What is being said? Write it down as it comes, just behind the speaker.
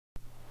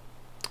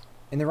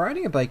In the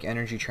riding a bike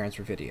energy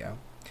transfer video,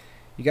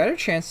 you got a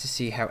chance to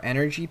see how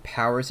energy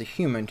powers a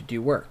human to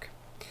do work.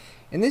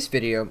 In this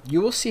video, you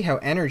will see how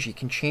energy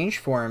can change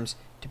forms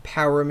to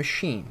power a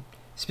machine,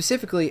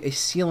 specifically a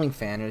ceiling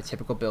fan in a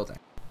typical building.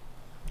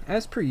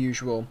 As per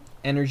usual,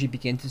 energy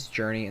begins its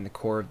journey in the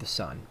core of the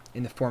sun,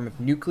 in the form of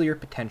nuclear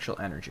potential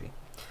energy.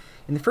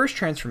 In the first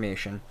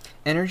transformation,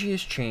 energy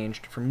is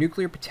changed from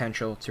nuclear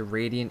potential to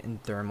radiant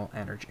and thermal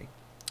energy.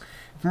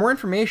 For more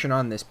information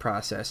on this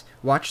process,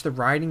 watch the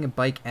riding a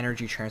bike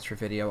energy transfer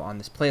video on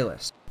this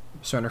playlist.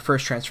 So in our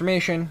first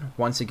transformation,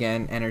 once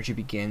again, energy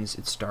begins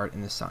its start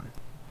in the sun.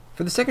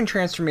 For the second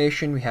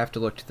transformation, we have to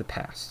look to the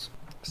past.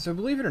 So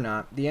believe it or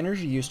not, the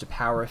energy used to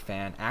power a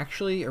fan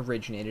actually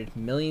originated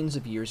millions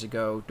of years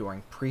ago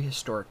during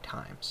prehistoric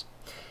times.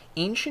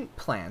 Ancient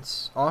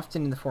plants,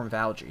 often in the form of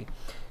algae,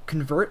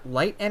 convert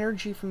light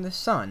energy from the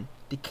sun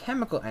to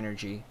chemical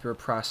energy through a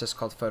process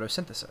called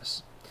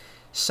photosynthesis.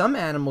 Some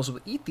animals will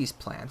eat these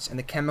plants, and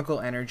the chemical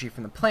energy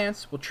from the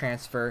plants will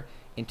transfer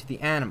into the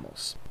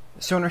animals.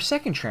 So in our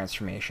second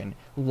transformation,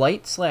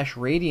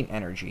 light/radiant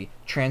energy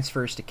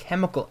transfers to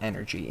chemical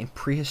energy in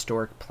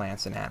prehistoric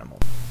plants and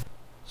animals.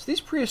 So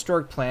these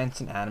prehistoric plants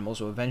and animals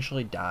will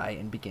eventually die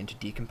and begin to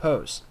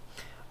decompose.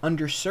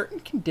 Under certain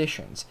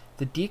conditions,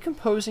 the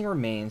decomposing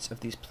remains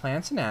of these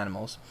plants and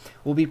animals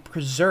will be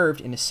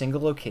preserved in a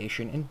single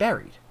location and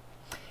buried.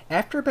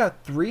 After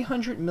about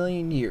 300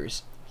 million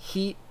years,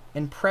 heat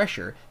and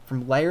pressure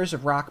from layers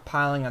of rock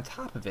piling on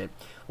top of it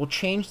will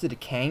change the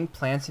decaying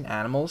plants and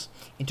animals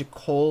into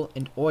coal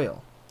and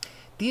oil.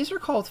 These are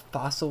called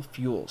fossil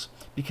fuels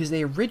because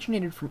they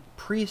originated from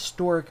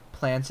prehistoric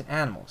plants and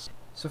animals.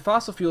 So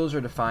fossil fuels are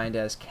defined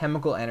as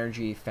chemical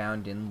energy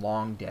found in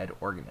long-dead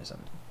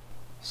organisms.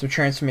 So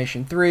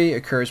transformation 3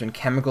 occurs when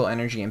chemical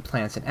energy in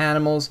plants and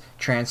animals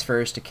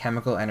transfers to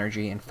chemical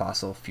energy in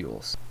fossil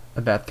fuels,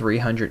 about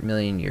 300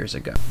 million years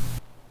ago.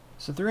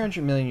 So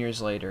 300 million years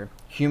later,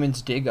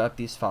 humans dig up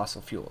these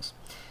fossil fuels.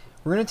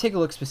 We're going to take a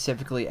look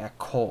specifically at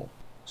coal.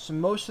 So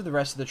most of the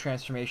rest of the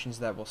transformations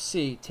that we'll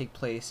see take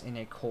place in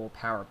a coal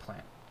power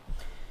plant.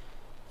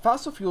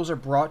 Fossil fuels are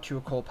brought to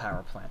a coal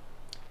power plant.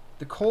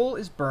 The coal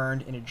is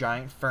burned in a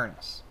giant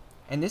furnace,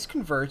 and this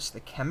converts the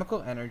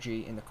chemical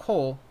energy in the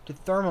coal to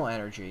thermal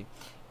energy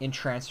in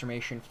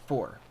transformation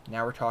 4.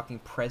 Now we're talking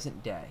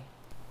present day.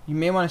 You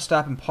may want to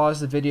stop and pause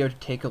the video to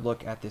take a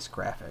look at this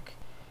graphic.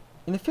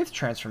 In the fifth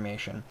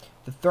transformation,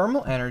 the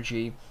thermal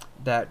energy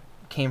that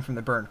came from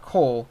the burned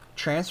coal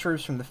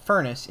transfers from the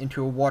furnace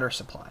into a water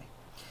supply.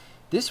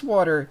 This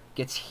water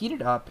gets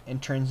heated up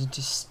and turns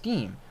into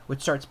steam,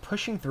 which starts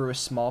pushing through a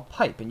small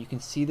pipe, and you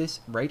can see this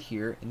right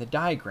here in the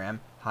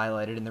diagram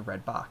highlighted in the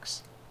red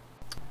box.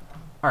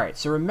 Alright,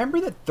 so remember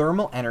that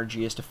thermal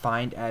energy is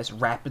defined as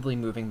rapidly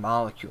moving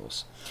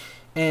molecules.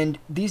 And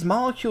these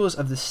molecules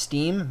of the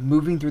steam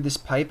moving through this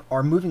pipe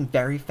are moving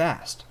very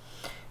fast.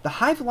 The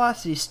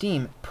high-velocity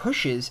steam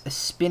pushes a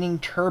spinning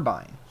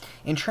turbine.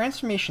 In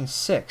transformation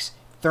 6,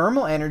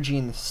 thermal energy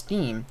in the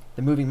steam,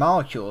 the moving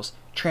molecules,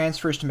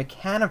 transfers to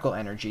mechanical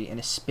energy in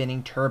a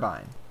spinning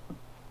turbine.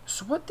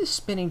 So what this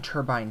spinning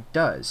turbine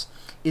does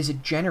is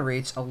it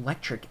generates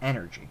electric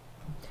energy.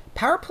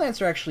 Power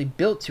plants are actually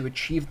built to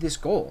achieve this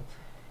goal.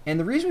 And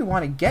the reason we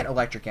want to get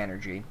electric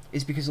energy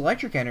is because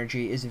electric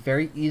energy is a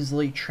very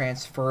easily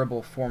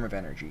transferable form of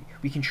energy.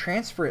 We can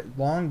transfer it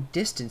long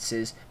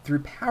distances through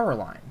power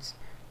lines.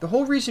 The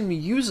whole reason we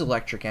use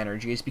electric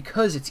energy is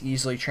because it's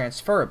easily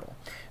transferable.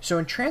 So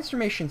in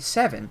transformation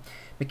 7,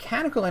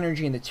 mechanical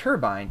energy in the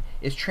turbine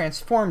is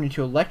transformed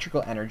into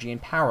electrical energy in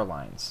power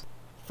lines.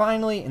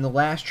 Finally, in the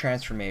last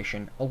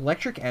transformation,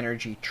 electric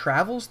energy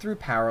travels through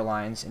power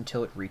lines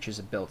until it reaches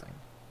a building.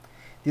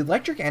 The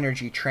electric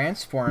energy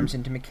transforms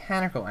into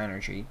mechanical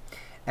energy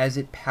as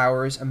it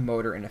powers a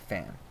motor and a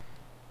fan.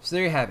 So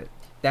there you have it.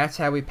 That's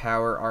how we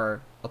power our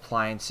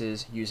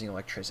appliances using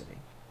electricity.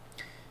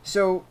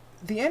 So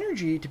the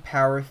energy to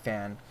power a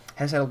fan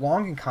has had a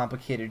long and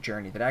complicated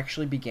journey that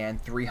actually began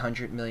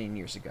 300 million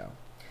years ago.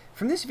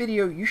 From this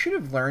video, you should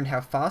have learned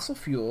how fossil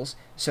fuels,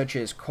 such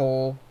as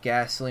coal,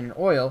 gasoline, and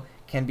oil,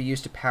 can be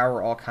used to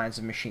power all kinds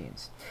of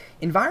machines.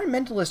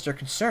 Environmentalists are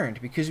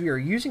concerned because we are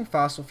using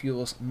fossil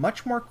fuels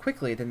much more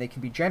quickly than they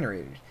can be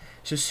generated,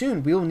 so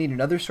soon we will need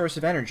another source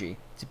of energy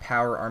to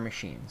power our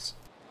machines.